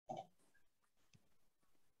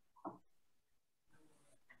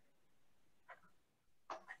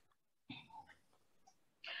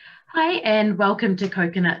Hi and welcome to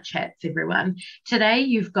Coconut Chats, everyone. Today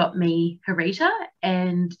you've got me, Harita,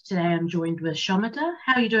 and today I'm joined with Shomita.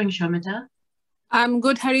 How are you doing, Shomita? I'm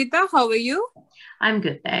good, Harita. How are you? I'm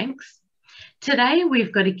good, thanks. Today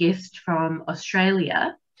we've got a guest from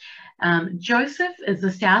Australia. Joseph is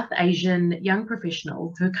a South Asian young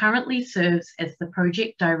professional who currently serves as the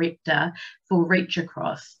project director for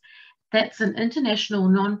ReachAcross. That's an international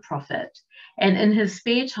non-profit. And in his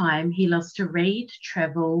spare time, he loves to read,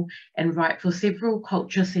 travel, and write for several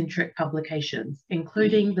culture-centric publications,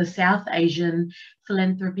 including the South Asian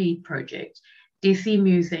Philanthropy Project, Desi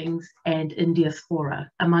Musings, and Indiaspora,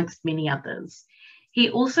 amongst many others. He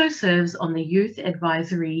also serves on the Youth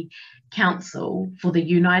Advisory Council for the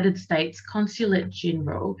United States Consulate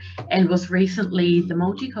General and was recently the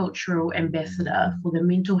Multicultural Ambassador for the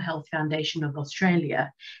Mental Health Foundation of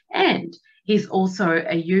Australia. And he's also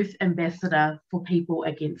a Youth Ambassador for People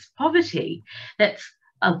Against Poverty. That's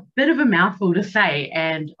a bit of a mouthful to say,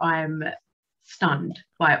 and I'm stunned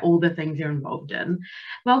by all the things you're involved in.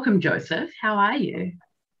 Welcome, Joseph. How are you?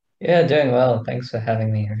 Yeah, doing well. Thanks for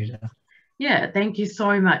having me, Rita. Yeah, thank you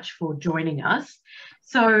so much for joining us.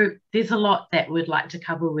 So there's a lot that we'd like to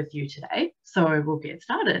cover with you today, so we'll get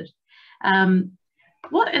started.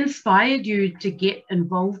 What inspired you to get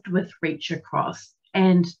involved with ReachAcross,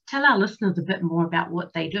 and tell our listeners a bit more about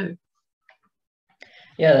what they do?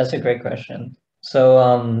 Yeah, that's a great question. So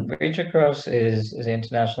ReachAcross is an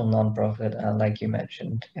international nonprofit, like you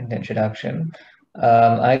mentioned in the introduction.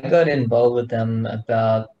 I got involved with them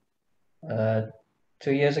about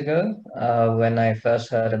 2 years ago, when I first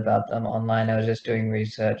heard about them online. I was just doing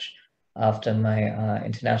research after my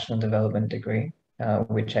international development degree,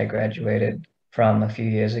 which I graduated from a few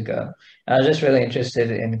years ago. I was just really interested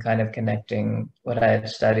in kind of connecting what I had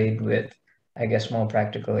studied with, I guess, more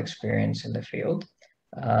practical experience in the field.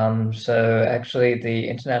 So actually, the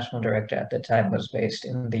international director at the time was based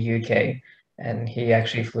in the UK, and he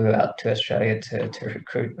actually flew out to Australia to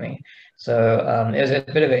recruit me. So it was a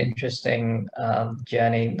bit of an interesting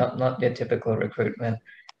journey, not your typical recruitment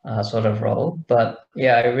sort of role, but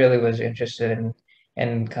yeah, I really was interested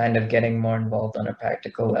in kind of getting more involved on a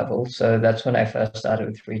practical level. So that's when I first started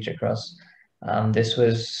with ReachAcross. This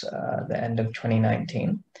was the end of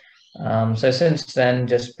 2019. So since then,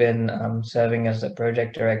 just been serving as the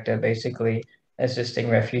project director, basically assisting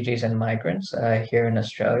refugees and migrants here in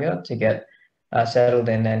Australia to get settled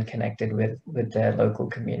in and connected with their local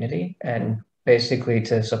community, and basically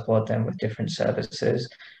to support them with different services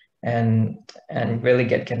and really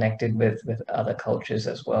get connected with other cultures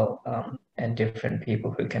as well, and different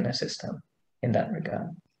people who can assist them in that regard.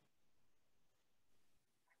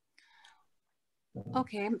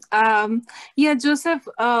 Okay. Yeah, Joseph,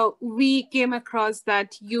 we came across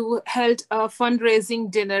that you held a fundraising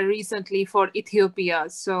dinner recently for Ethiopia.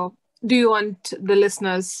 So do you want the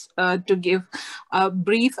listeners to give a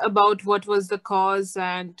brief about what was the cause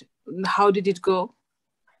and how did it go?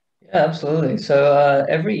 Yeah, absolutely. So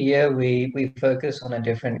every year we focus on a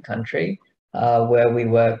different country where we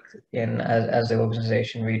work in as the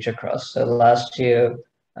organization ReachAcross. So last year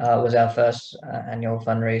was our first annual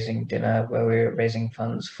fundraising dinner where we were raising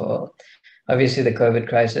funds for obviously the COVID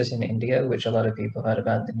crisis in India, which a lot of people heard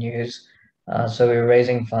about the news. So we were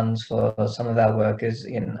raising funds for some of our workers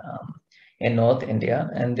in North India,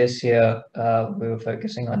 and this year we were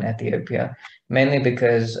focusing on Ethiopia, mainly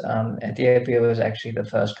because Ethiopia was actually the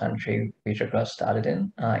first country ReachAcross started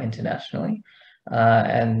in internationally,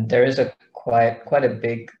 and there is a quite a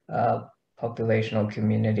big populational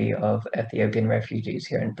community of Ethiopian refugees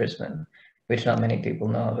here in Brisbane, which not many people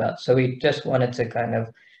know about. So we just wanted to kind of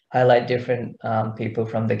highlight different people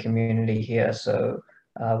from the community here. So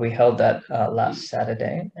we held that last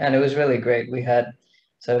Saturday, and it was really great. We had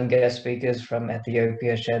some guest speakers from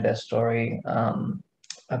Ethiopia share their story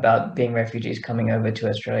about being refugees coming over to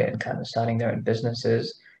Australia and kind of starting their own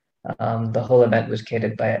businesses. The whole event was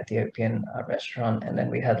catered by Ethiopian restaurant, and then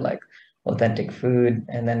we had like authentic food,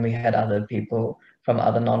 and then we had other people from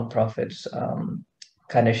other nonprofits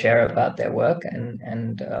kind of share about their work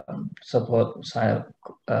and support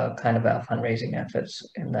kind of our fundraising efforts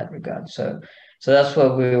in that regard. So that's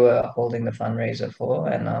what we were holding the fundraiser for,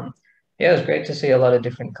 and yeah, it was great to see a lot of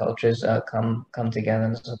different cultures come together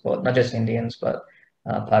and support not just Indians, but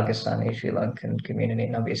Pakistani, Sri Lankan community,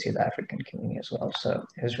 and obviously the African community as well. So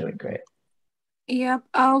it was really great. Yeah,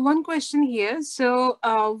 one question here. So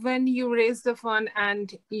when you raise the fund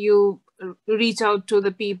and you reach out to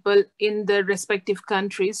the people in the respective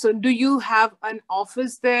countries, so do you have an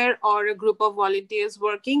office there or a group of volunteers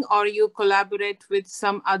working, or you collaborate with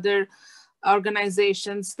some other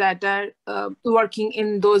organizations that are working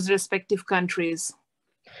in those respective countries?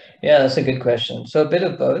 Yeah, that's a good question. So a bit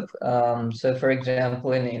of both. So for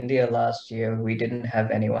example, in India last year, we didn't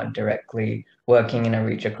have anyone directly working in a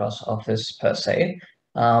ReachAcross office per se,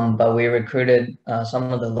 but we recruited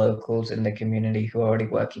some of the locals in the community who are already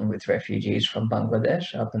working with refugees from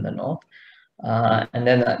Bangladesh up in the north. And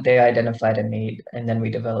then they identified a need, and then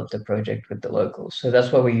we developed a project with the locals. So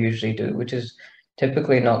that's what we usually do, which is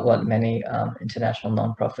typically not what many international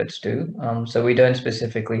nonprofits do. So we don't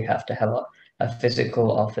specifically have to have a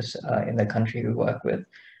physical office in the country we work with.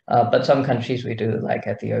 But some countries we do, like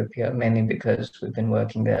Ethiopia, mainly because we've been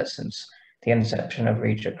working there since the inception of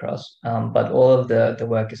ReachAcross. But all of the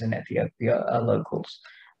work is in Ethiopia are locals.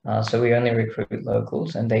 So we only recruit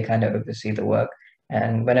locals and they kind of oversee the work.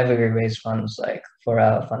 And whenever we raise funds, like for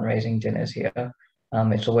our fundraising dinners here,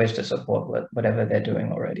 it's always to support whatever they're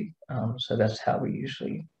doing already. So that's how we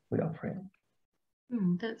operate.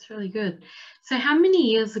 That's really good. So how many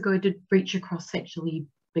years ago did ReachAcross actually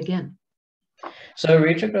begin? So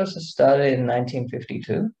ReachAcross started in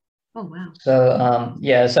 1952. Oh, wow. So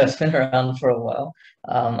yeah, so it's been around for a while,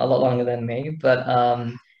 a lot longer than me. But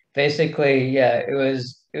basically, yeah, it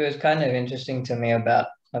was kind of interesting to me about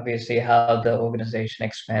obviously how the organization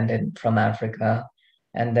expanded from Africa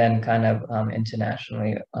and then kind of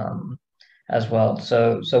internationally as well.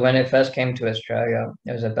 So when it first came to Australia,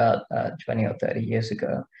 it was about 20 or 30 years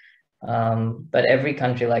ago. But every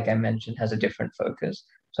country, like I mentioned, has a different focus.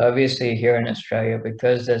 So obviously here in Australia,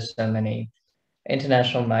 because there's so many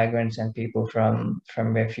international migrants and people from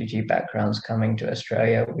refugee backgrounds coming to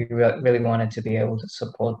Australia, we really wanted to be able to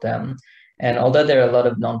support them. And although there are a lot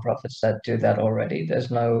of nonprofits that do that already, there's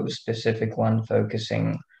no specific one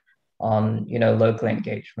focusing on, local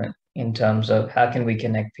engagement in terms of how can we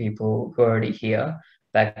connect people who are already here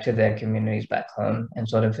back to their communities back home and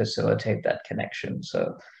sort of facilitate that connection.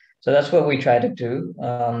 So that's what we try to do,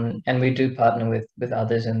 and we do partner with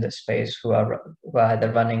others in this space who are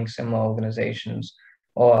either running similar organizations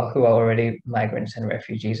or who are already migrants and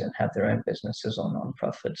refugees and have their own businesses or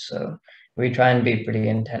nonprofits. So we try and be pretty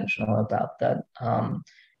intentional about that.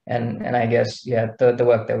 And I guess, yeah, the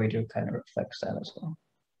work that we do kind of reflects that as well.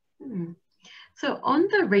 Hmm. So on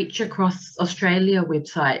the Reach Across Australia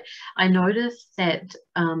website, I noticed that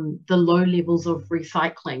the low levels of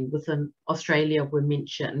recycling within Australia were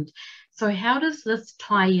mentioned. So how does this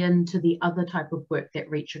tie into the other type of work that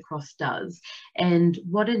Reach Across does? And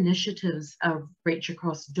what initiatives are Reach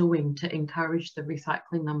Across doing to encourage the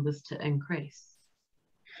recycling numbers to increase?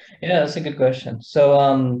 Yeah, that's a good question.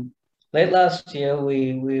 So late last year,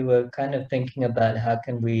 we were kind of thinking about how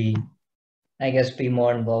can we, I guess, be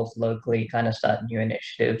more involved locally, kind of start new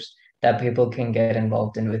initiatives that people can get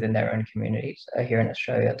involved in within their own communities here in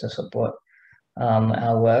Australia to support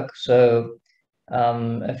our work. So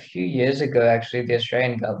a few years ago, actually, the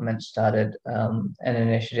Australian government started an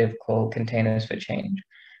initiative called Containers for Change,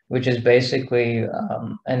 which is basically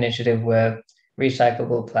an initiative where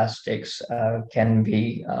recyclable plastics can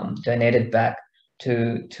be donated back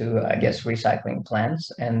to I guess recycling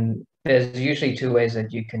plants. And there's usually two ways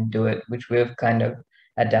that you can do it, which we've kind of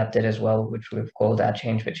adapted as well, which we've called our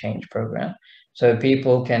Change for Change program. So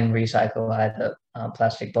people can recycle either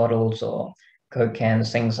plastic bottles or Coke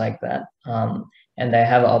cans, things like that. And they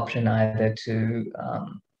have an option either to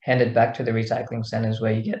hand it back to the recycling centers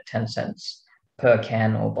where you get 10 cents per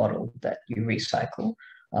can or bottle that you recycle.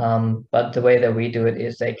 But the way that we do it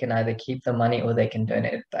is they can either keep the money or they can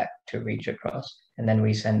donate it back to ReachAcross, and then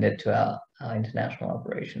we send it to our international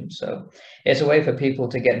operations. So it's a way for people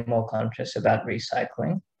to get more conscious about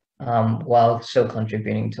recycling while still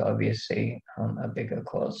contributing to obviously a bigger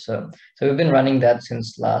cause. So we've been running that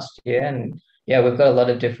since last year, and yeah, we've got a lot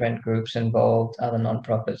of different groups involved. Other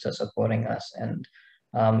nonprofits are supporting us, and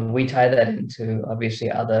we tie that into obviously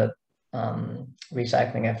other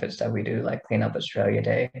recycling efforts that we do, like Clean Up Australia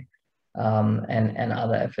Day, and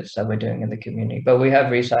other efforts that we're doing in the community. But we have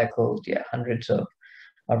recycled, yeah, hundreds of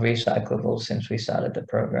recyclables since we started the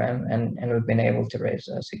program, and we've been able to raise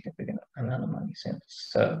a significant amount of money since.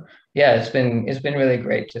 So yeah, it's been really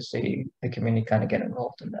great to see the community kind of get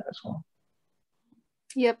involved in that as well.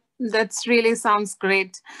 Yep, that's really sounds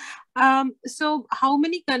great. So how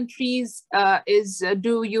many countries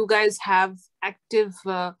do you guys have active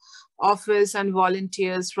office and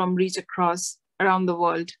volunteers from Reach Across around the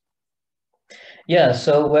world? Yeah,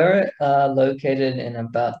 so we're located in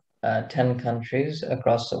about 10 countries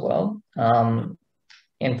across the world,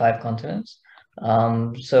 in 5 continents.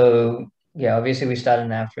 So yeah, obviously we started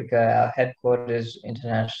in Africa. Our headquarters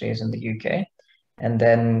internationally is in the UK. And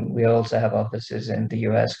then we also have offices in the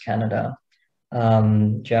US, Canada,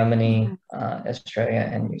 Germany, Australia,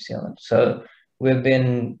 and New Zealand. So we've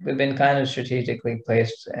been kind of strategically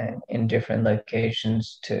placed in different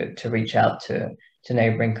locations to reach out to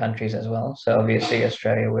neighboring countries as well. So obviously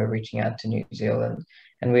Australia, we're reaching out to New Zealand,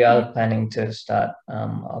 and we are planning to start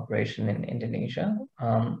operation in Indonesia,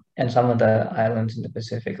 and some of the islands in the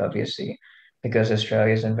Pacific, obviously, because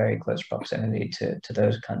Australia is in very close proximity to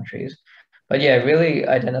those countries. But yeah, really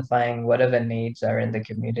identifying whatever needs are in the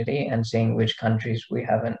community and seeing which countries we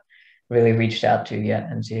haven't really reached out to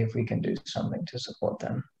yet, and see if we can do something to support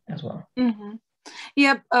them as well. Mm-hmm.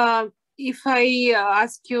 Yep. If I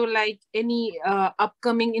ask you like any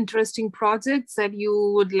upcoming interesting projects that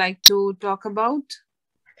you would like to talk about?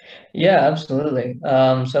 Yeah, absolutely.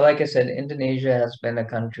 So like I said, Indonesia has been a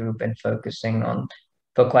country we've been focusing on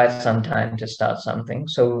for quite some time to start something.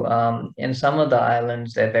 So in some of the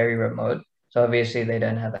islands, they're very remote. So obviously they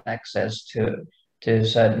don't have access to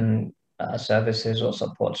certain services or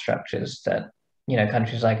support structures that,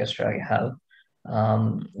 countries like Australia have.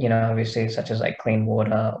 Obviously such as like clean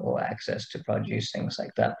water or access to produce, things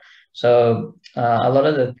like that. So a lot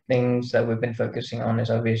of the things that we've been focusing on is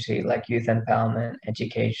obviously like youth empowerment,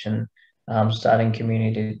 education, starting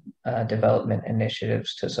community development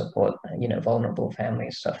initiatives to support, vulnerable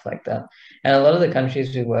families, stuff like that. And a lot of the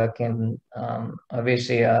countries we work in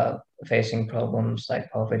obviously are facing problems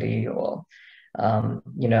like poverty or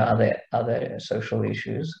other social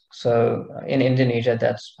issues. So in Indonesia,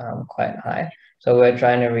 that's quite high. So we're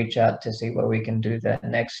trying to reach out to see what we can do there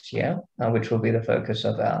next year, which will be the focus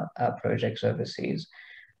of our projects overseas.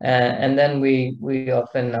 And then we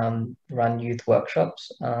often run youth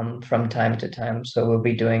workshops from time to time. So we'll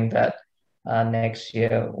be doing that next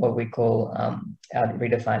year, what we call our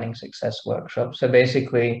redefining success workshop. So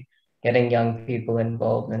basically getting young people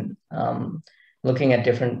involved in looking at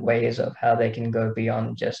different ways of how they can go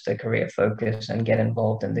beyond just a career focus and get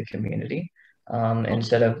involved in the community.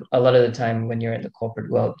 Instead of a lot of the time when you're in the corporate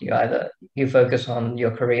world, you focus on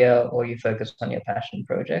your career or you focus on your passion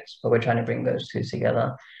projects, but we're trying to bring those two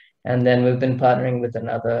together. And then we've been partnering with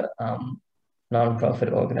another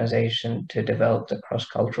non-profit organization to develop the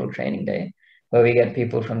cross-cultural training day, where we get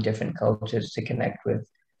people from different cultures to connect with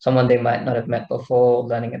someone they might not have met before,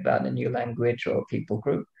 learning about a new language or people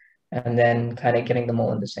group, and then kind of getting them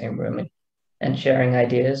all in the same room and sharing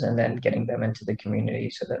ideas, and then getting them into the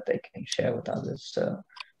community so that they can share with others.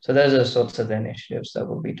 So those are sorts of the initiatives that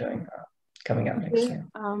we'll be doing coming up next year.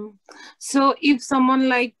 So if someone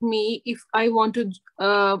like me, if I want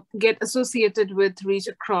to get associated with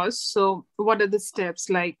ReachAcross, so what are the steps,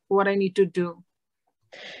 like what I need to do?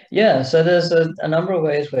 Yeah, so there's a number of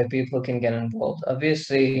ways where people can get involved.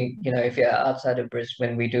 Obviously, if you're outside of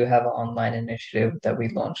Brisbane, we do have an online initiative that we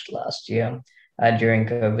launched last year during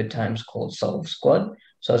COVID times called Solve Squad.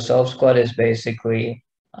 So Solve Squad is basically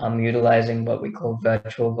utilizing what we call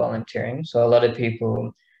virtual volunteering. So a lot of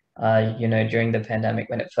people, during the pandemic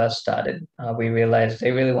when it first started, we realized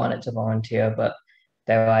they really wanted to volunteer, but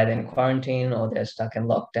they were either in quarantine or they're stuck in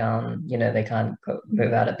lockdown. They can't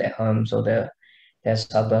move out of their homes or their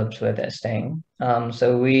suburbs where they're staying.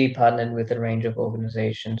 So we partnered with a range of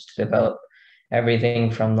organizations to develop everything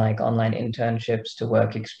from like online internships to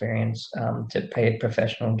work experience to paid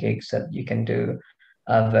professional gigs that you can do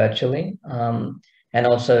virtually. And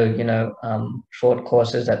also, short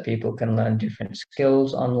courses that people can learn different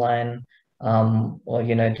skills online, or,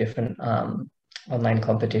 different online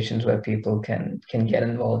competitions where people can get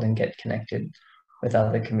involved and get connected with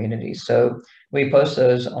other communities. So we post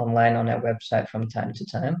those online on our website from time to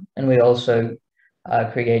time. And we also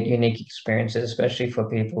create unique experiences, especially for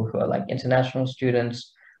people who are like international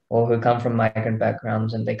students or who come from migrant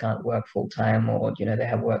backgrounds and they can't work full time, or, they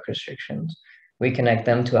have work restrictions. We connect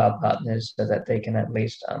them to our partners so that they can at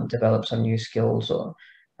least develop some new skills or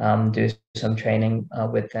do some training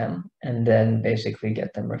with them, and then basically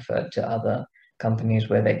get them referred to other companies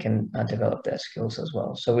where they can develop their skills as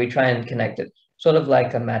well. So we try and connect it sort of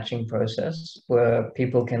like a matching process where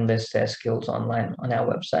people can list their skills online on our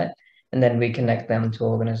website, and then we connect them to an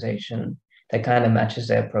organization that kind of matches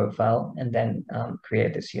their profile, and then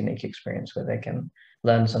create this unique experience where they can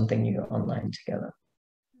learn something new online together.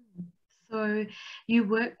 So you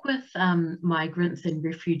work with migrants and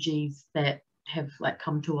refugees that have like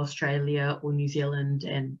come to Australia or New Zealand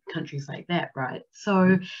and countries like that, right?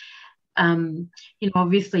 So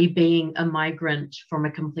obviously being a migrant from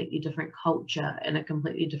a completely different culture in a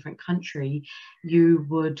completely different country, you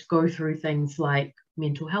would go through things like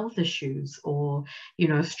mental health issues or,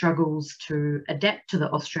 struggles to adapt to the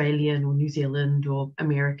Australian or New Zealand or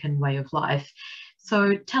American way of life.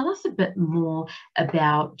 So tell us a bit more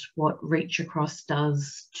about what ReachAcross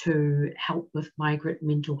does to help with migrant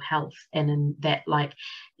mental health and in that like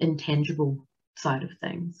intangible side of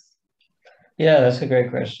things? Yeah, that's a great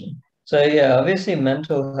question. So yeah, obviously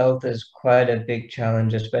mental health is quite a big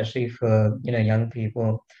challenge, especially for, young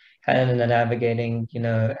people kind of navigating,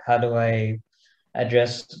 how do I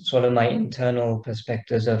address sort of my internal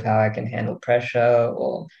perspectives of how I can handle pressure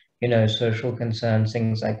or, social concerns,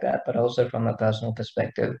 things like that, but also from a personal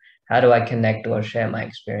perspective, how do I connect or share my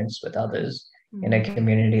experience with others in a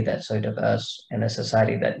community that's so diverse, in a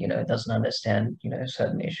society that, doesn't understand,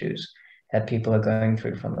 certain issues that people are going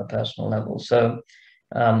through from a personal level. So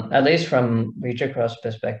at least from ReachAcross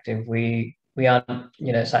perspective, we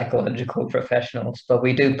aren't, psychological professionals, but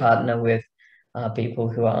we do partner with people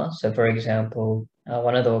who are. So for example,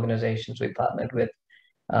 one of the organizations we partnered with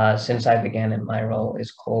since I began in my role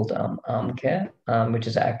is called ARMCare, which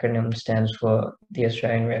is an acronym, stands for the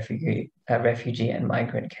Australian Refugee and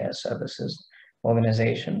Migrant Care Services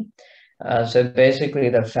Organization. So basically,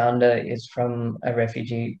 the founder is from a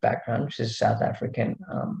refugee background. She's South African.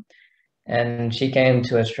 And she came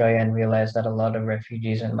to Australia and realized that a lot of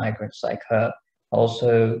refugees and migrants like her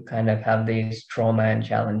also kind of have these trauma and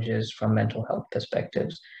challenges from mental health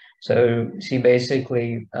perspectives. So she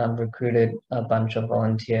basically recruited a bunch of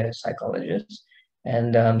volunteer psychologists,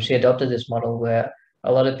 and she adopted this model where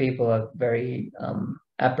a lot of people are very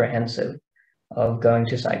apprehensive of going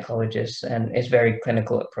to psychologists, and it's very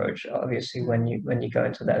clinical approach, obviously, when you go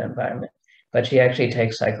into that environment. But she actually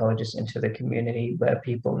takes psychologists into the community where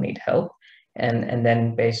people need help, and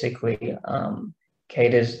then basically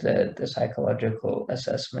caters the psychological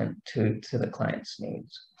assessment to the client's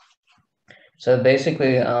needs. So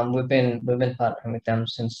basically, we've been partnering with them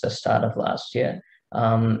since the start of last year.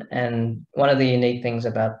 And one of the unique things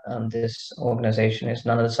about this organization is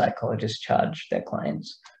none of the psychologists charge their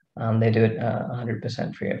clients. They do it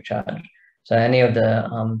 100% free of charge. So any of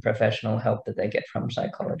the professional help that they get from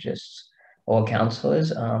psychologists or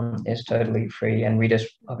counselors is totally free. And we just,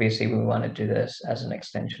 obviously, we want to do this as an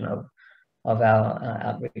extension of our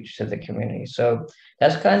outreach to the community. So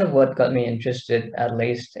that's kind of what got me interested, at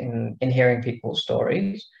least in hearing people's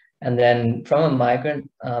stories. And then from a migrant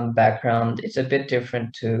background, it's a bit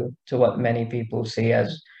different to what many people see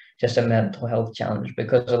as just a mental health challenge,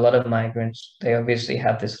 because a lot of migrants, they obviously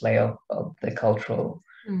have this layer of the cultural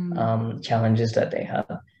challenges that they have.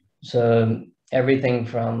 So everything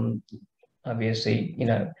from, obviously,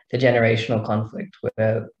 the generational conflict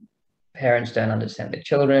where parents don't understand the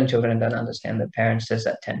children don't understand the parents, there's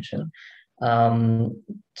that tension,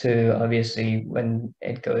 to obviously when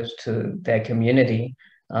it goes to their community,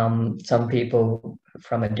 some people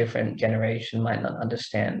from a different generation might not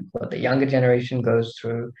understand what the younger generation goes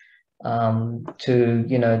through, to,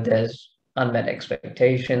 there's unmet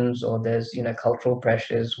expectations, or there's, cultural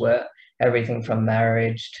pressures where everything from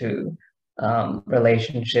marriage to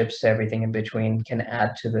relationships, everything in between can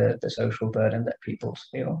add to the social burden that people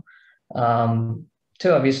feel.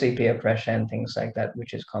 To obviously peer pressure and things like that,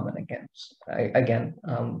 which is common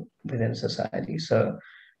within society. So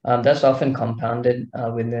that's often compounded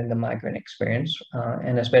within the migrant experience,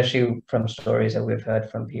 and especially from stories that we've heard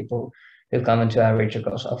from people who come into our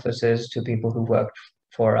ReachAcross offices, to people who worked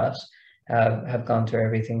for us, have gone through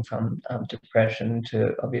everything from depression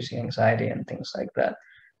to obviously anxiety and things like that.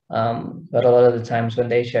 But a lot of the times when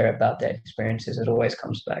they share about their experiences, it always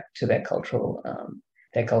comes back to their cultural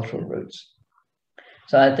roots.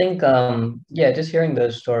 So I think, just hearing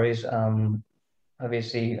those stories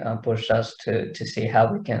obviously pushed us to see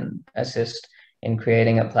how we can assist in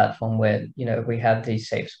creating a platform where, we have these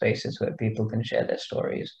safe spaces where people can share their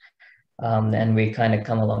stories. And we kind of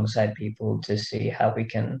come alongside people to see how we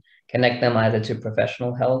can connect them either to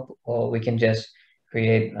professional help, or we can just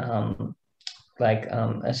create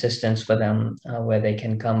assistance for them where they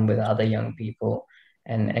can come with other young people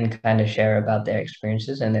and kind of share about their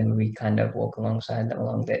experiences, and then we kind of walk alongside them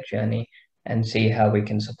along their journey and see how we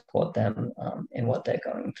can support them in what they're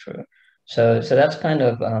going through. So that's kind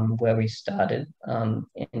of where we started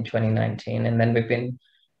in 2019, and then we've been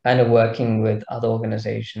kind of working with other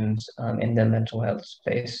organizations in the mental health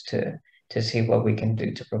space to see what we can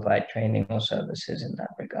do to provide training or services in that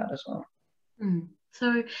regard as well.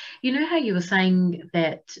 So, how you were saying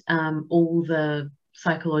that all the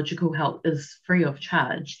psychological help is free of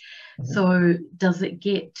charge. So does it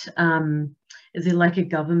get, is there like a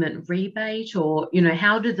government rebate, or,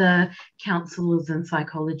 how do the counsellors and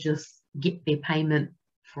psychologists get their payment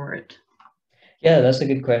for it? Yeah, that's a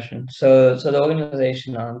good question. So the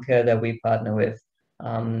organization ARMCare that we partner with,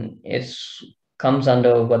 it comes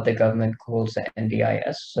under what the government calls the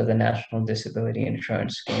NDIS, so the National Disability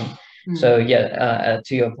Insurance Scheme. So to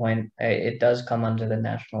your point, it does come under the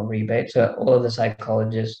national rebate. So all of the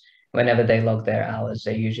psychologists whenever they log their hours,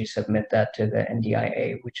 they usually submit that to the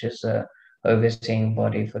NDIA, which is a overseeing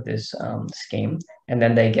body for this scheme, and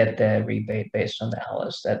then they get their rebate based on the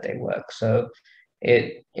hours that they work. So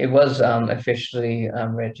it was officially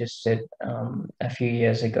registered a few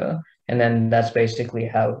years ago, and then that's basically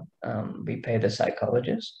how we pay the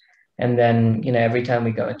psychologists. And then, every time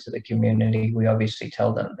we go into the community, we obviously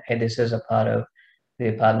tell them, hey, this is a part of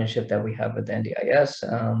the partnership that we have with the NDIS,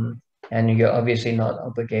 and you're obviously not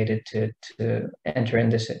obligated to enter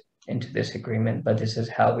into this agreement, but this is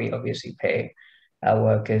how we obviously pay our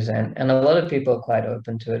workers. And a lot of people are quite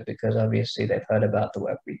open to it because obviously they've heard about the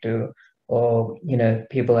work we do, or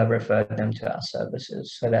people have referred them to our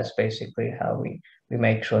services. So that's basically how we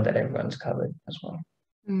make sure that everyone's covered as well.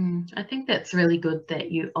 I think that's really good that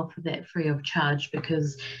you offer that free of charge,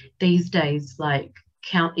 because these days, like,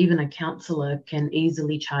 even a counsellor can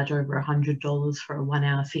easily charge over $100 for a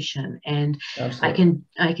 1-hour session. And Absolutely.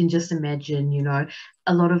 I can just imagine,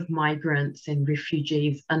 a lot of migrants and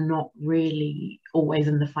refugees are not really always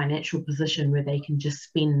in the financial position where they can just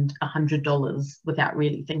spend $100 without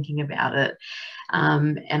really thinking about it.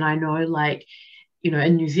 And I know, like,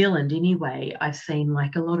 in New Zealand anyway, I've seen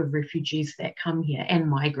like a lot of refugees that come here and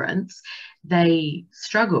migrants, they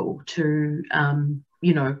struggle to,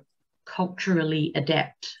 culturally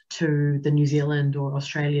adapt to the New Zealand or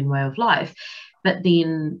Australian way of life, but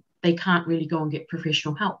then they can't really go and get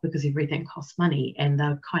professional help because everything costs money, and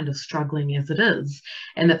they're kind of struggling as it is.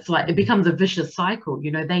 And it's like, it becomes a vicious cycle.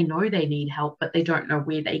 They know they need help, but they don't know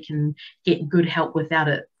where they can get good help without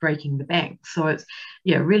it breaking the bank. So it's,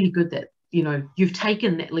 really good that you've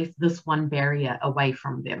taken at least this one barrier away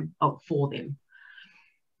from them, or for them.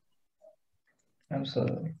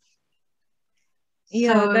 Absolutely.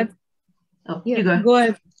 Yeah, so, that's... Oh, yeah, you go. Go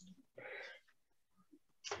ahead.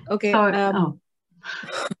 Okay.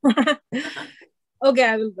 Okay,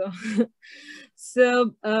 I will go.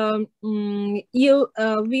 So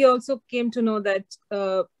we also came to know that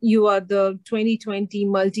you are the 2020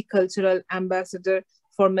 multicultural ambassador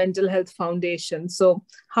for Mental Health Foundation. So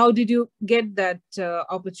how did you get that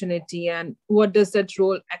opportunity, and what does that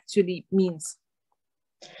role actually means?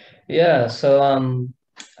 Yeah, so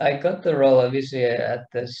I got the role obviously at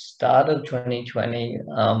the start of 2020.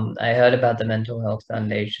 I heard about the Mental Health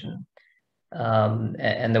Foundation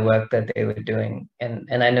and the work that they were doing,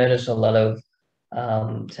 and I noticed a lot of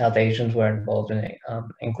South Asians were involved in it,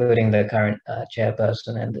 including the current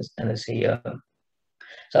chairperson and the CEO.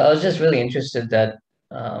 So I was just really interested that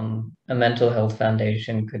a mental health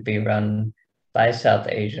foundation could be run by South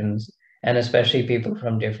Asians, and especially people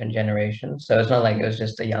from different generations. So it's not like it was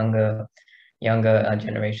just a younger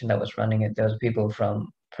generation that was running it. There was people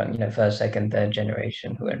from first, second, third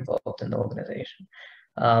generation who were involved in the organization.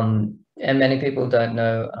 And many people don't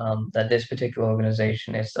know that this particular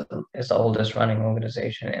organization is the oldest running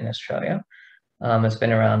organization in Australia. It's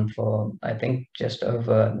been around for, I think, just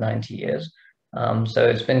over 90 years. So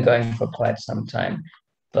it's been going for quite some time.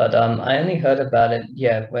 But I only heard about it,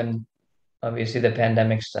 when obviously the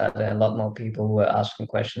pandemic started. A lot more people were asking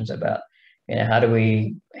questions about, how do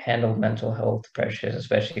we handle mental health pressures,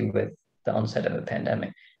 especially with the onset of a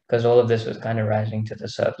pandemic? Because all of this was kind of rising to the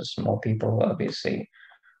surface. More people were obviously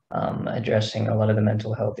addressing a lot of the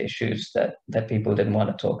mental health issues that people didn't want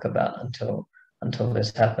to talk about until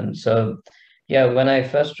this happened. So when I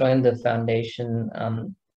first joined the foundation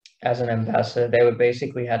as an ambassador, they would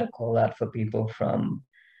basically had a call out for people from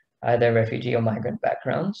either refugee or migrant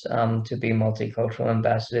backgrounds to be multicultural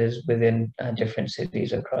ambassadors within different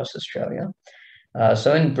cities across Australia.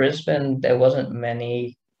 So in Brisbane, there wasn't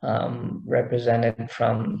many represented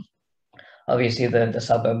from obviously the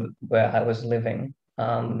suburb where I was living.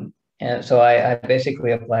 And so I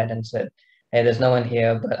basically applied and said, hey, there's no one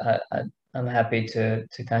here, but I'm happy to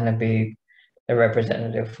kind of be a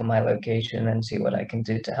representative for my location and see what I can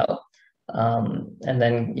do to help. And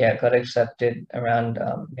then, got accepted around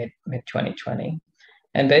mid 2020.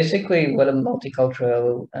 And basically what a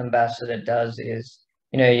multicultural ambassador does is,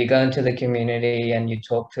 you go into the community and you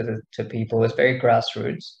talk to people. It's very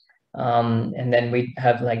grassroots. And then we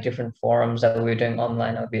have like different forums that we were doing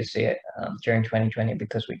online, obviously, during 2020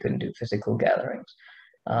 because we couldn't do physical gatherings.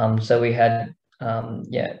 So we had,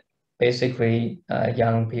 basically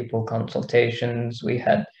young people consultations. We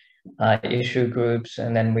had issue groups,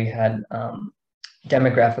 and then we had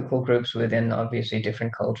demographical groups within obviously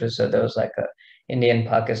different cultures. So there was like a Indian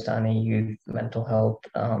Pakistani youth mental health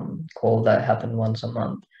call that happened once a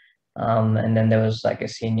month. And then there was like a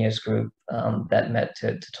seniors group that met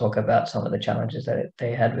to talk about some of the challenges that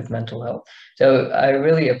they had with mental health. So I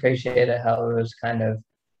really appreciated how it was kind of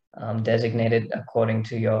designated according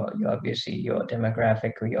to your obviously your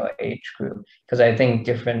demographic or your age group, because I think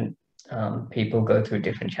different people go through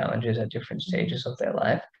different challenges at different stages of their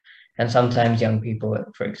life. And sometimes young people,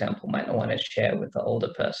 for example, might not want to share with the older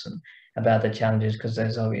person about the challenges because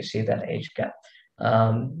there's obviously that age gap.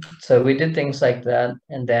 So we did things like that.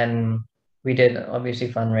 And then we did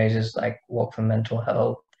obviously fundraisers like Walk for Mental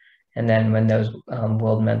Health. And then when there was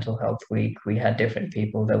World Mental Health Week, we had different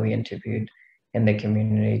people that we interviewed in the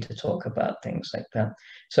community to talk about things like that.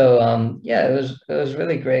 So yeah, it was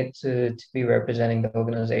really great to be representing the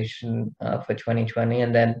organization for 2020.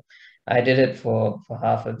 And then I did it for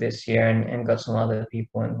half of this year and got some other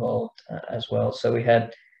people involved as well. So we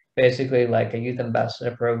had basically like a youth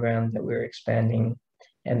ambassador program that we were expanding.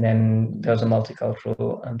 And then there was a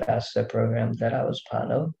multicultural ambassador program that I was part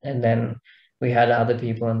of. And then we had other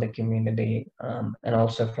people in the community and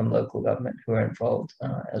also from local government who were involved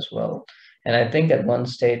as well. And I think at one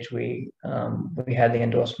stage we had the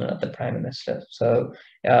endorsement of the Prime Minister. So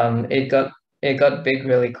it got big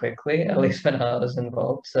really quickly, at least when I was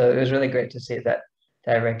involved. So it was really great to see that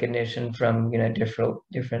recognition from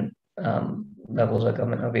different levels of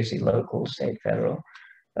government, obviously local, state, federal.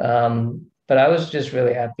 But I was just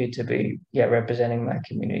really happy to be representing my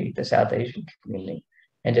community, the South Asian community,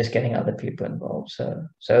 and just getting other people involved. So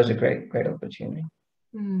it was a great opportunity.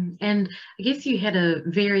 And I guess you had a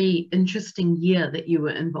very interesting year that you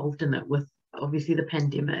were involved in it with obviously the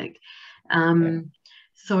pandemic.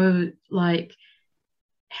 So like,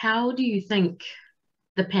 how do you think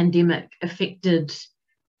the pandemic affected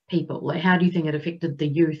people? Like, how do you think it affected the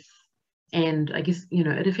youth? And I guess,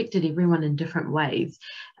 it affected everyone in different ways.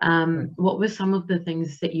 What were some of the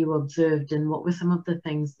things that you observed, and what were some of the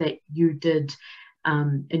things that you did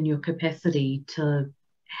in your capacity to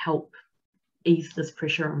help ease this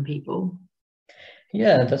pressure on people?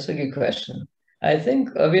 Yeah, that's a good question. I think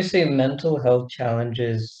obviously mental health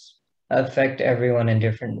challenges affect everyone in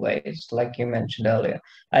different ways, like you mentioned earlier.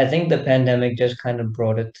 I think the pandemic just kind of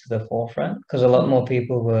brought it to the forefront because a lot more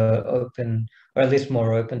people were open, or at least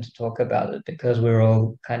more open to talk about it, because we were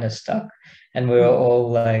all kind of stuck. And we were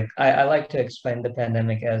all like, I like to explain the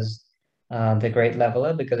pandemic as the great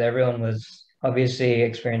leveler, because everyone was obviously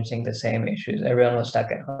experiencing the same issues. Everyone was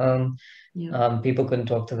stuck at home. People couldn't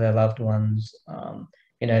talk to their loved ones.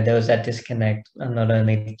 There was that disconnect, not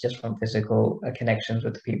only just from physical connections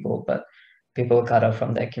with people, but people were cut off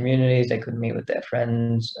from their communities. They couldn't meet with their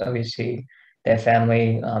friends, obviously their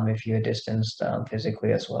family, if you were distanced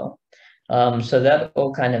physically as well. So that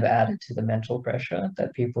all kind of added to the mental pressure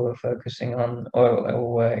that people were focusing on or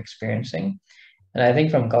were experiencing. And I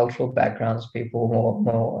think from cultural backgrounds, people were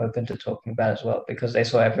more open to talking about it as well, because they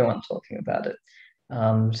saw everyone talking about it.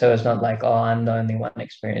 So it's not like, oh, I'm the only one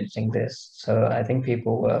experiencing this. So I think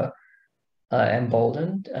people were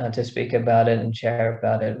emboldened to speak about it and share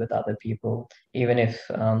about it with other people, even if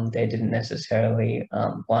they didn't necessarily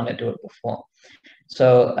want to do it before.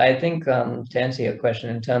 So I think to answer your question,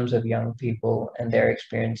 in terms of young people and their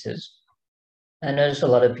experiences, I noticed a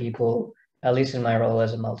lot of people, at least in my role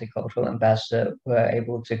as a multicultural ambassador, were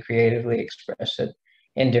able to creatively express it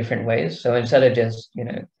in different ways. So instead of just,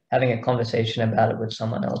 having a conversation about it with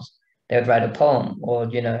someone else, they would write a poem, or,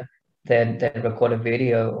 they'd record a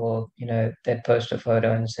video, or, they'd post a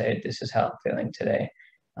photo and say, this is how I'm feeling today.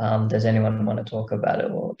 Does anyone want to talk about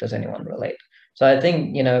it, or does anyone relate? So I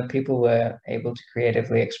think, people were able to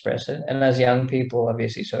creatively express it. And as young people,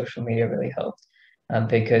 obviously social media really helped.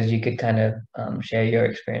 Because you could kind of share your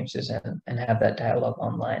experiences and have that dialogue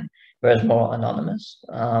online, whereas more anonymous.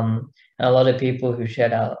 And a lot of people who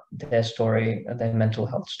shared out their story, their mental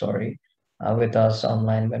health story, with us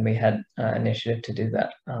online when we had an initiative to do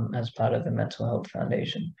that as part of the Mental Health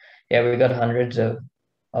Foundation. Yeah, we got hundreds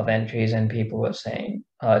of entries, and people were saying,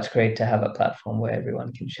 oh, it's great to have a platform where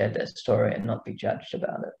everyone can share their story and not be judged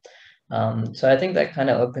about it. So I think that kind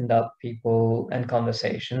of opened up people and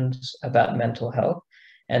conversations about mental health.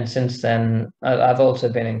 And since then, I've also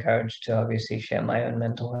been encouraged to obviously share my own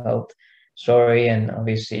mental health story, and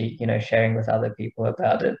obviously, sharing with other people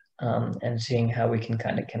about it, and seeing how we can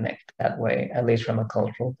kind of connect that way, at least from a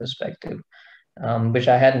cultural perspective, which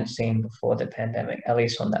I hadn't seen before the pandemic, at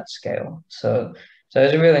least on that scale. So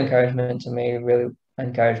it's a real encouragement to me, really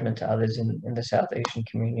encouragement to others in the South Asian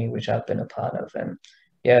community, which I've been a part of. And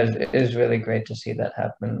yeah, it was really great to see that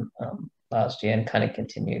happen last year and kind of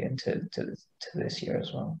continue into to this year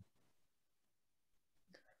as well.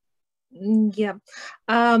 Yeah.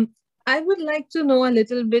 I would like to know a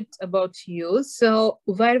little bit about you. So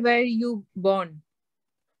where were you born?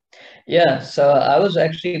 Yeah, so I was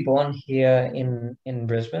actually born here in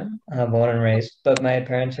Brisbane, born and raised, but my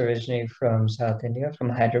parents are originally from South India, from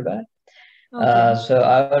Hyderabad. Okay. So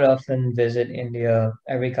I would often visit India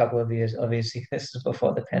every couple of years. Obviously, this is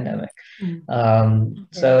before the pandemic. Mm.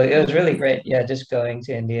 So it was really great. Yeah, just going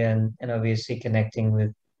to India and obviously connecting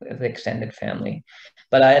with extended family.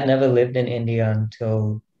 But I had never lived in India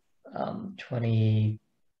until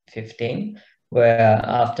 2015, where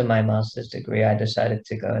after my master's degree, I decided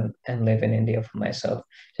to go and live in India for myself,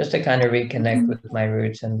 just to kind of reconnect with my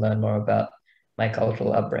roots and learn more about my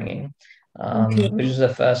cultural upbringing, Okay. which was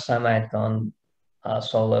the first time I had gone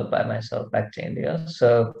solo by myself back to India.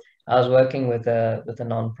 So I was working with a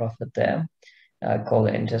non-profit there called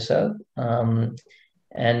Interserve.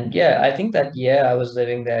 And yeah, I think that year I was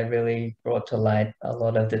living there really brought to light a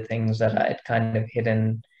lot of the things that I had kind of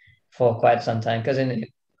hidden for quite some time. Because in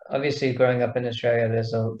obviously growing up in Australia,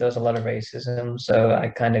 there's a lot of racism, so I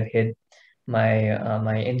kind of hid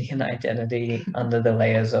my Indian identity under the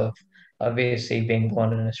layers of obviously being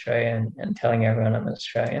born in Australia and telling everyone I'm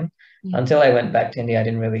Australian. Until I went back to India, I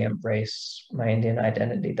didn't really embrace my Indian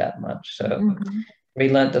identity that much. So Mhm.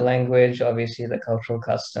 relearned the language, obviously the cultural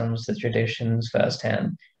customs, the traditions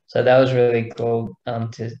firsthand. So that was really cool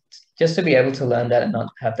to just to be able to learn that and not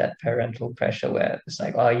have that parental pressure where it's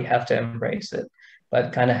like, oh, you have to embrace it,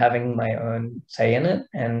 but kind of having my own say in it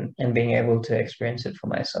and being able to experience it for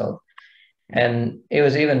myself. And it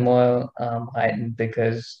was even more heightened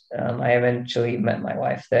because I eventually met my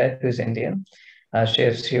wife there, who's Indian.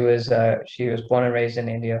 She was born and raised in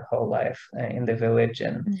India her whole life in the village,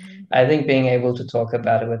 and Mhm. I think being able to talk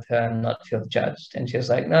about it with her and not feel judged. And she was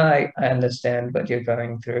like, "No, I understand what you're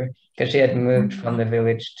going through," because she had moved from the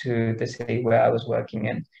village to the city where I was working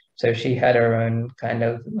in, so she had her own kind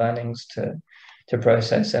of learnings to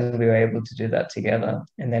process, and we were able to do that together.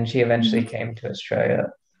 And then she eventually came to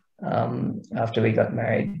Australia after we got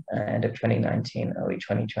married end of 2019, early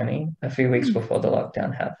 2020, a few weeks before the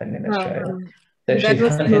lockdown happened in Australia. Wow. So she That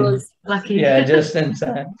was got in, close. Lucky. yeah, just in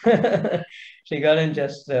time. She got in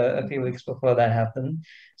just a few weeks before that happened.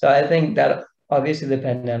 So I think that obviously the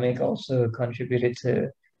pandemic also contributed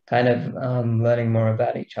to kind of learning more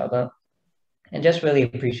about each other and just really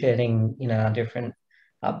appreciating, our different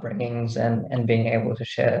upbringings and being able to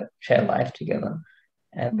share life together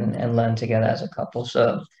and learn together as a couple.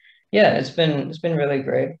 So yeah, it's been really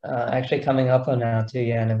great. Actually coming up on our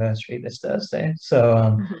 2-year anniversary this Thursday.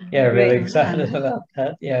 So yeah, really Great. excited about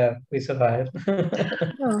that. Yeah, we survived.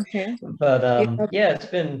 Okay. But Yeah. yeah,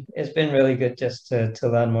 it's been really good just to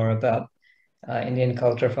learn more about Indian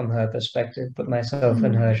culture from her perspective, put myself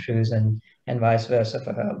in her shoes and vice versa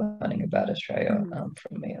for her learning about Australia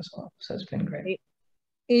from me as well. So it's been great.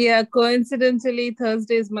 Yeah, coincidentally,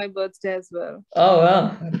 Thursday is my birthday as well. Oh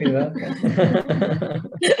wow, happy birthday.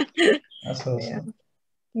 That's Yeah. awesome.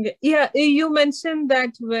 Yeah, you mentioned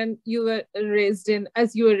that when you were raised in,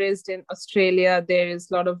 as you were raised in Australia, there is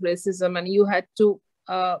a lot of racism and you had to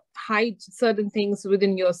hide certain things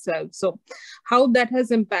within yourself. So, how that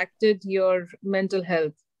has impacted your mental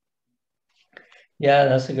health? Yeah,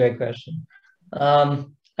 that's a great question.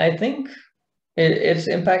 I think it's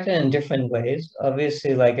impacted in different ways.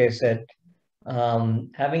 Obviously, like I said,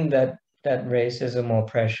 having that racism or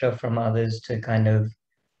pressure from others to kind of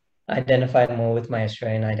identify more with my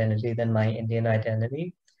Australian identity than my Indian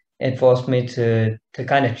identity. It forced me to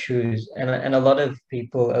kind of choose, and a lot of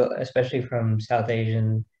people, especially from South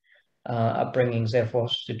Asian upbringings, they're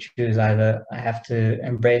forced to choose either I have to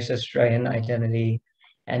embrace Australian identity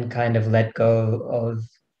and kind of let go of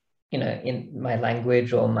in my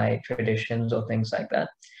language or my traditions or things like that,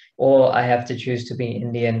 or I have to choose to be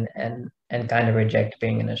Indian and kind of reject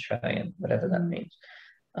being an Australian, whatever that means.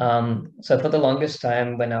 So for the longest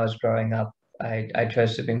time when I was growing up, I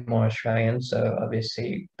chose to be more Australian. So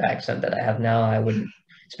obviously the accent that I have now, I wouldn't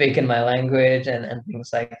speak in my language and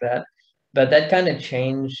things like that. But that kind of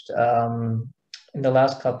changed in the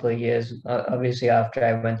last couple of years. Obviously after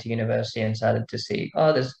I went to university and started to see,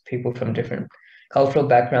 oh, there's people from different cultural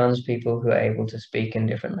backgrounds, people who are able to speak in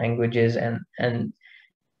different languages and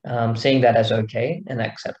seeing that as okay and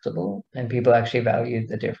acceptable, and people actually valued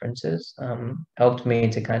the differences, helped me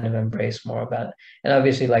to kind of embrace more about it. And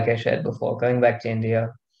obviously, like I shared before, going back to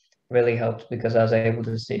India really helped because I was able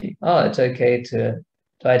to see, oh, it's okay to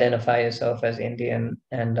identify yourself as Indian.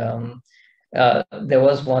 And there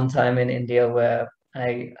was one time in India where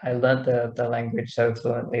I learned the language so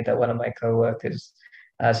fluently that one of my coworkers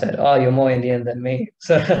said, "Oh, you're more Indian than me."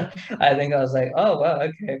 So I think I was like, "Oh, wow,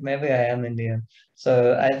 okay, maybe I am Indian."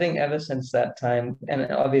 So I think ever since that time, and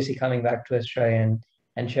obviously coming back to Australia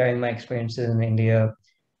and sharing my experiences in India,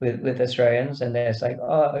 with Australians, and it's like,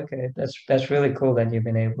 oh, okay, that's really cool that you've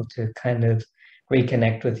been able to kind of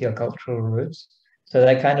reconnect with your cultural roots. So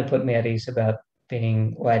that kind of put me at ease about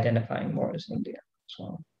being or identifying more as Indian as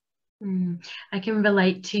well. I can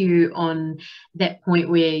relate to you on that point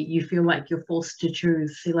where you feel like you're forced to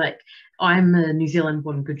choose. See, like I'm a New Zealand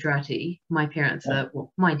born Gujarati. My parents are,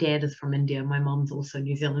 well, my dad is from India. My mom's also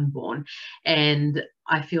New Zealand born. And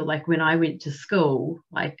I feel like when I went to school,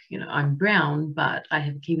 like, you know, I'm brown, but I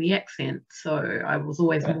have a Kiwi accent. So I was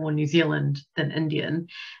always more New Zealand than Indian,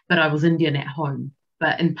 but I was Indian at home.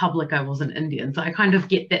 But in public, I wasn't Indian. So I kind of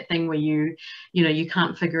get that thing where you know, you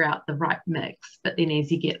can't figure out the right mix. But then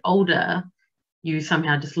as you get older, you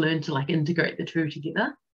somehow just learn to like integrate the two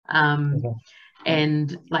together.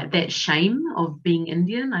 And like that shame of being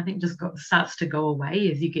Indian, I think just starts to go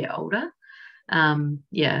away as you get older.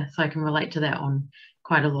 Yeah, so I can relate to that on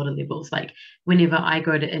quite a lot of levels. Like whenever I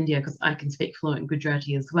go to India, because I can speak fluent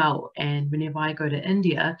Gujarati as well, and whenever I go to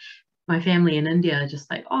India, my family in India are just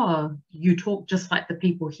like, oh, you talk just like the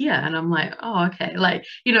people here. And I'm like, oh, okay. Like,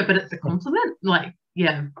 you know, but it's a compliment. Like,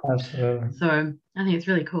 yeah. Absolutely. So I think it's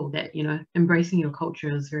really cool that, you know, embracing your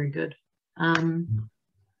culture is very good. I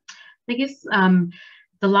guess the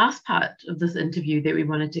last part of this interview that we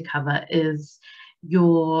wanted to cover is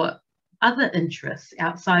your other interests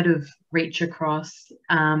outside of ReachAcross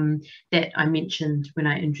that I mentioned when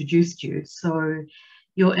I introduced you. So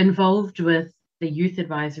you're involved with the Youth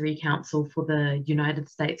Advisory Council for the United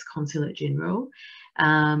States Consulate General,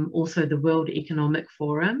 also the World Economic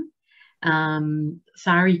Forum,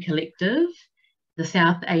 Sari Collective, the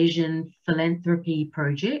South Asian Philanthropy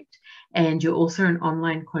Project, and you're also an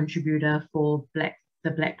online contributor for the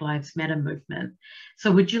Black Lives Matter movement.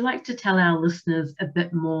 So would you like to tell our listeners a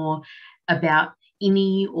bit more about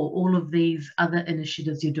any or all of these other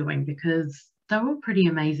initiatives you're doing? Because they're all pretty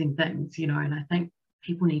amazing things, you know, and I think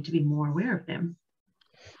people need to be more aware of them.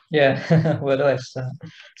 Yeah, where do I start?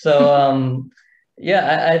 So,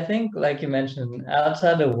 yeah, I think like you mentioned,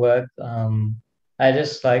 outside of work, I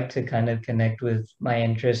just like to kind of connect with my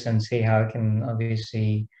interests and see how I can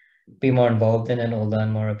obviously be more involved in it or learn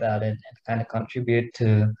more about it and kind of contribute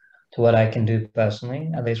to what I can do personally,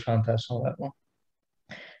 at least from a personal level.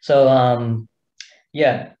 So,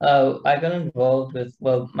 yeah, I got involved with,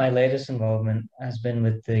 well, my latest involvement has been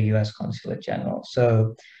with the US Consulate General.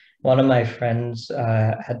 So one of my friends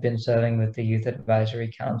had been serving with the Youth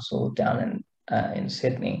Advisory Council down in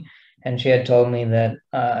Sydney. And she had told me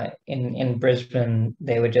that in Brisbane,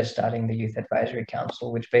 they were just starting the Youth Advisory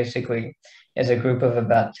Council, which basically is a group of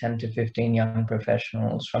about 10 to 15 young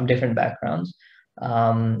professionals from different backgrounds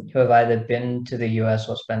who have either been to the US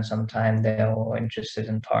or spent some time there or interested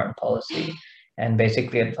in foreign policy, and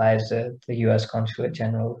basically advise the US Consulate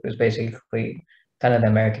General, who's basically kind of the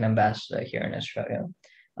American ambassador here in Australia,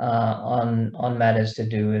 on matters to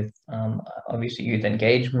do with obviously youth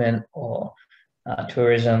engagement or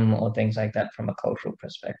tourism or things like that from a cultural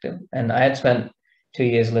perspective. And I had spent 2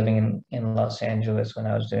 years living in Los Angeles when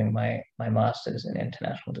I was doing my master's in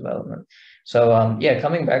international development. So yeah,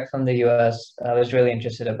 coming back from the US, I was really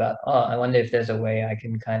interested about, I wonder if there's a way I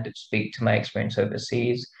can kind of speak to my experience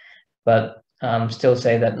overseas, but still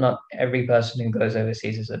say that not every person who goes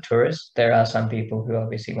overseas is a tourist. There are some people who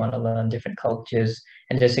obviously want to learn different cultures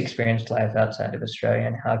and just experience life outside of Australia,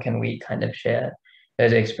 and how can we kind of share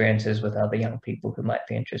those experiences with other young people who might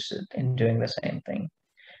be interested in doing the same thing.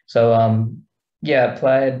 So yeah,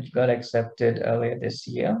 applied, got accepted earlier this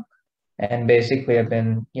year, and basically I've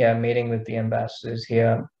been meeting with the ambassadors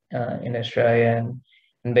here in Australia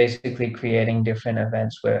and basically creating different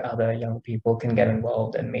events where other young people can get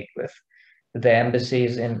involved and meet with the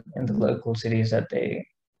embassies in the local cities that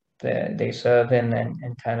they serve in,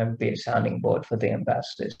 and kind of be a sounding board for the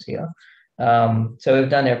ambassadors here. So we've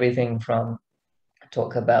done everything from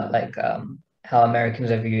talk about like how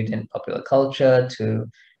Americans are viewed in popular culture to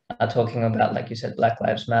talking about, like you said, Black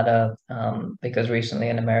Lives Matter, because recently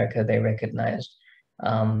in America they recognized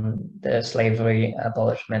the slavery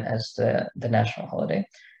abolishment as the national holiday,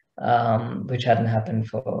 which hadn't happened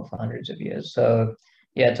for hundreds of years. So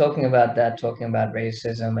yeah, talking about that, talking about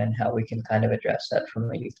racism and how we can kind of address that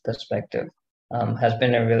from a youth perspective has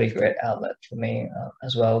been a really great outlet for me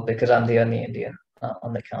as well, because I'm the only Indian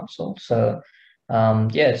on the council. So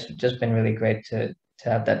yeah, it's just been really great to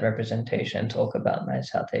have that representation, talk about my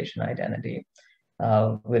South Asian identity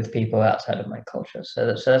with people outside of my culture. So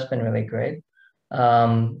that's been really great.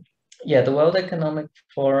 Yeah, the World Economic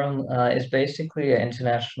Forum is basically an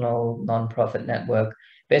international nonprofit network,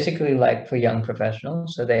 basically like for young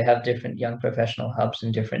professionals. So they have different young professional hubs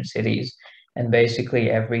in different cities. And basically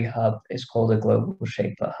every hub is called a Global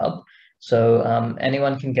Shaper Hub. So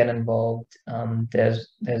anyone can get involved.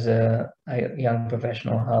 There's a young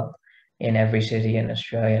professional hub in every city in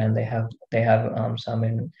Australia, and they have some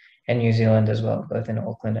in New Zealand as well, both in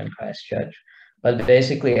Auckland and Christchurch. But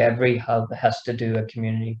basically, every hub has to do a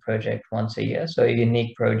community project once a year, so a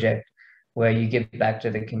unique project where you give back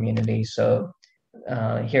to the community. So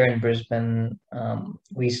here in Brisbane,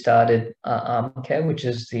 we started Armcare, which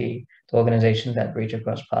is the organization that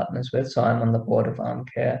ReachAcross partners with. So I'm on the board of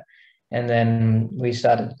Armcare. And then we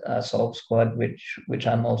started Solve Squad, which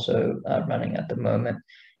I'm also running at the moment,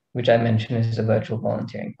 which I mentioned is a virtual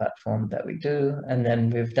volunteering platform that we do. And then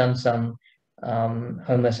we've done some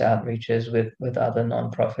homeless outreaches with other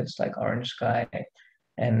nonprofits like Orange Sky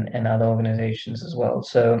and other organizations as well.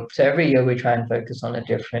 So every year we try and focus on a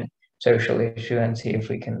different social issue and see if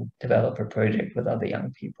we can develop a project with other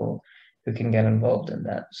young people who can get involved in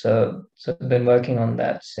that. So I've been working on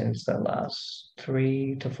that since the last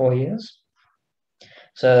 3 to 4 years.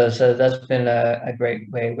 So that's been a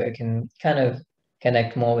great way where I can kind of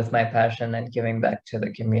connect more with my passion and giving back to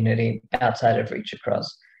the community outside of ReachAcross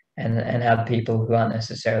and have people who aren't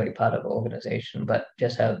necessarily part of the organization, but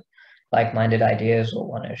just have like-minded ideas or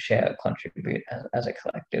want to share, contribute as a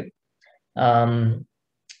collective.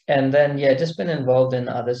 And then, yeah, just been involved in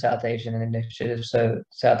other South Asian initiatives. So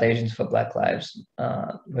South Asians for Black Lives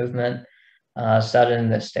movement started in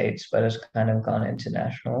the States, but has kind of gone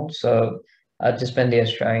international. So I've just been the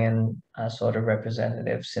Australian sort of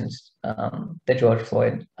representative since the George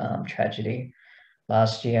Floyd tragedy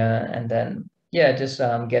last year. And then, yeah, just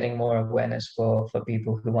getting more awareness for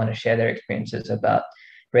people who want to share their experiences about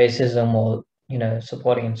racism or,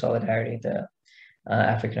 supporting in solidarity the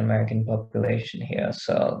African American population here.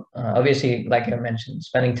 So obviously, like I mentioned,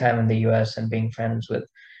 spending time in the US and being friends with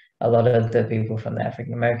a lot of the people from the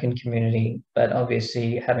African American community, but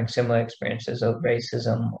obviously having similar experiences of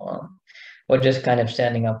racism or just kind of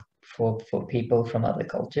standing up for people from other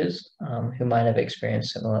cultures who might have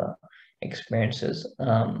experienced similar experiences.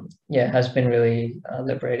 Has been really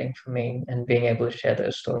liberating for me, and being able to share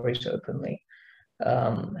those stories openly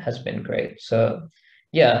has been great. So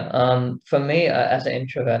for me, as an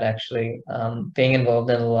introvert, actually, being involved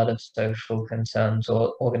in a lot of social concerns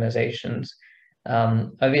or organizations,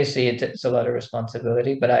 obviously it's a lot of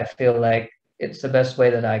responsibility, but I feel like it's the best way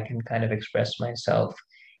that I can kind of express myself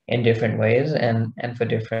in different ways and for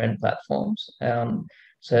different platforms.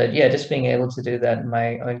 Just being able to do that in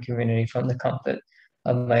my own community from the comfort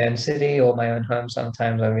of my own city or my own home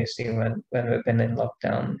sometimes, obviously, when we've been in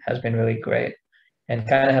lockdown, has been really great. And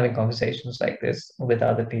kind of having conversations like this with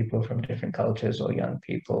other people from different cultures or young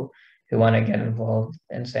people who want to get involved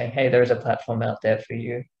and saying, hey, there is a platform out there for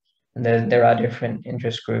you. And there are different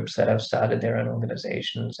interest groups that have started their own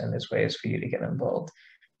organizations, and there's ways for you to get involved.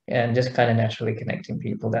 And just kind of naturally connecting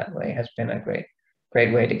people that way has been a great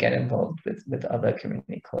way to get involved with other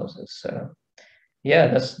community causes. So yeah,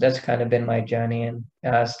 that's kind of been my journey, and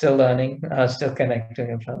still learning, still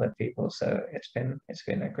connecting with other people. So it's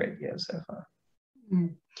been a great year so far.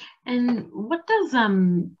 And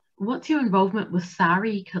what's your involvement with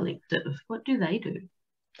Sari Collective? What do they do?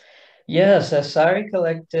 Yeah, so Sari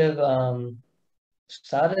Collective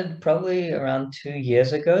started probably around 2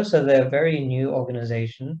 years ago. So they're a very new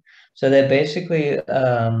organization. So they're basically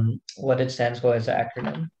what it stands for is an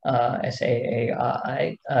acronym,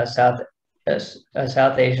 SAARI,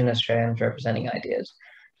 South Asian Australians Representing Ideas,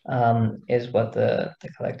 is what the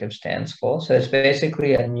collective stands for. So it's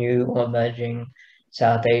basically a new or emerging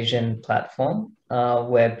South Asian platform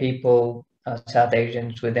where people, South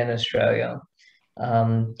Asians within Australia,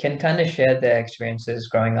 can kind of share their experiences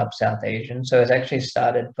growing up South Asian. So it's actually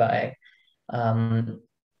started by an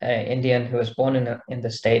Indian who was born in the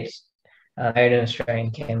States, married an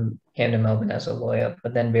Australian, came to Melbourne as a lawyer,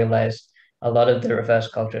 but then realized a lot of the reverse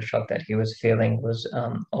culture shock that he was feeling was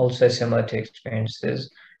also similar to experiences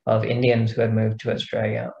of Indians who had moved to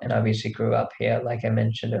Australia and obviously grew up here, like I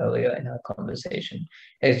mentioned earlier in our conversation,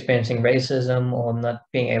 experiencing racism or not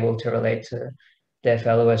being able to relate to their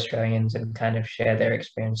fellow Australians and kind of share their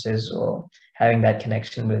experiences or having that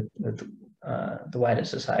connection with the wider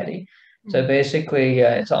society. So basically,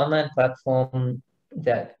 it's an online platform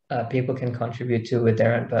that people can contribute to with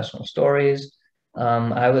their own personal stories.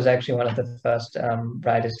 I was actually one of the first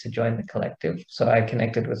writers to join the collective. So I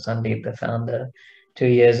connected with Sandeep, the founder, 2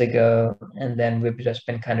 years ago, and then we've just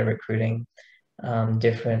been kind of recruiting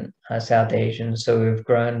different South Asians. So we've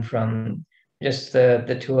grown from just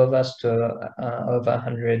the two of us to over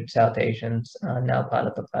 100 South Asians now part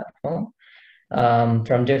of the platform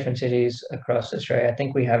from different cities across Australia. I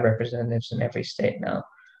think we have representatives in every state now.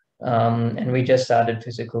 And we just started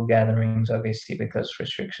physical gatherings, obviously, because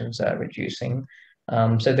restrictions are reducing.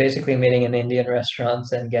 So basically meeting in Indian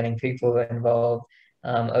restaurants and getting people involved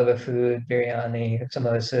over food, biryani,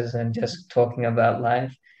 samosas, and just talking about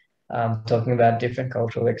life, talking about different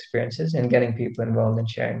cultural experiences and getting people involved and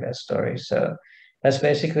sharing their stories. So that's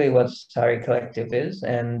basically what Sari Collective is.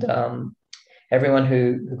 And everyone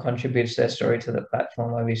who contributes their story to the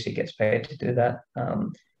platform obviously gets paid to do that.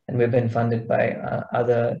 And we've been funded by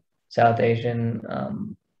other South Asian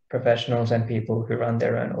professionals and people who run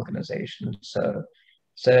their own organizations. So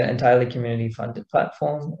it's an entirely community funded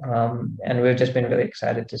platform. And we've just been really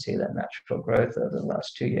excited to see that natural growth over the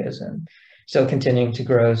last 2 years and still continuing to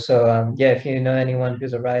grow. So yeah, if you know anyone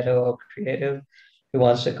who's a writer or creative who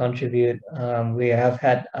wants to contribute, we have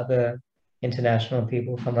had other international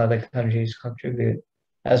people from other countries contribute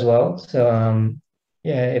as well. So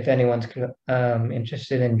yeah, if anyone's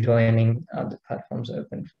interested in joining, the platform's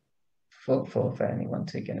open for anyone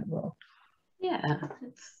to get involved. Yeah, that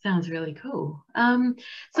sounds really cool.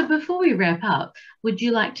 So before we wrap up, would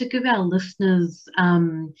you like to give our listeners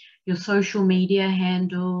your social media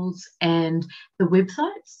handles and the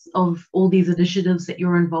websites of all these initiatives that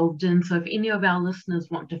you're involved in? So if any of our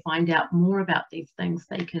listeners want to find out more about these things,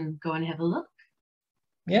 they can go and have a look.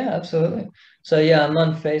 Yeah, absolutely. So yeah, I'm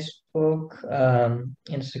on Facebook,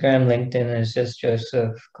 Instagram, LinkedIn is just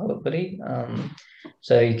Joseph Kolapudi.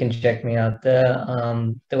 So you can check me out there.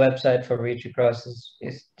 The website for ReachAcross is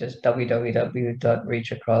just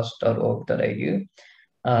www.reachacross.org.au.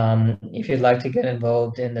 If you'd like to get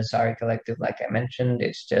involved in the Sari Collective, like I mentioned,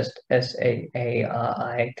 it's just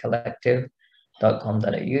SAARI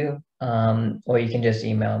collective.com.au. Or you can just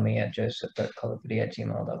email me at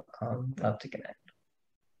joseph.kolapudi@gmail.com. Love to connect.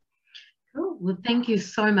 Cool. Well, thank you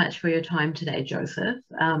so much for your time today, Joseph.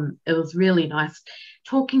 It was really nice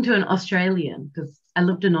talking to an Australian because I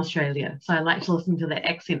lived in Australia, so I like to listen to that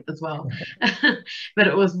accent as well. But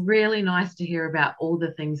it was really nice to hear about all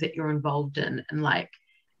the things that you're involved in, and like,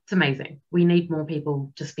 it's amazing. We need more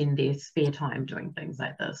people to spend their spare time doing things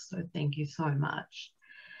like this. So thank you so much.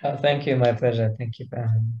 Oh, thank you. My pleasure. Thank you for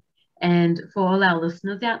having me. And for all our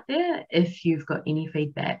listeners out there, if you've got any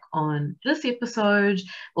feedback on this episode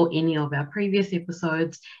or any of our previous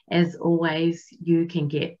episodes, as always, you can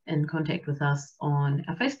get in contact with us on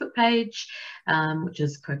our Facebook page, which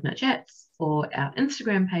is Coconut Chats, or our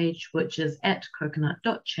Instagram page, which is at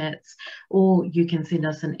coconut.chats, or you can send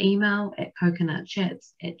us an email at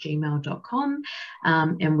coconutchats@gmail.com,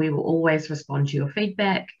 and we will always respond to your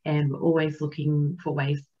feedback, and we're always looking for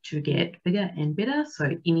ways to get bigger and better,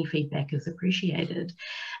 so any feedback is appreciated.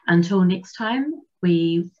 Until next time,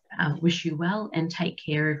 we wish you well and take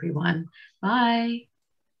care, everyone. Bye.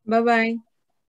 Bye-bye.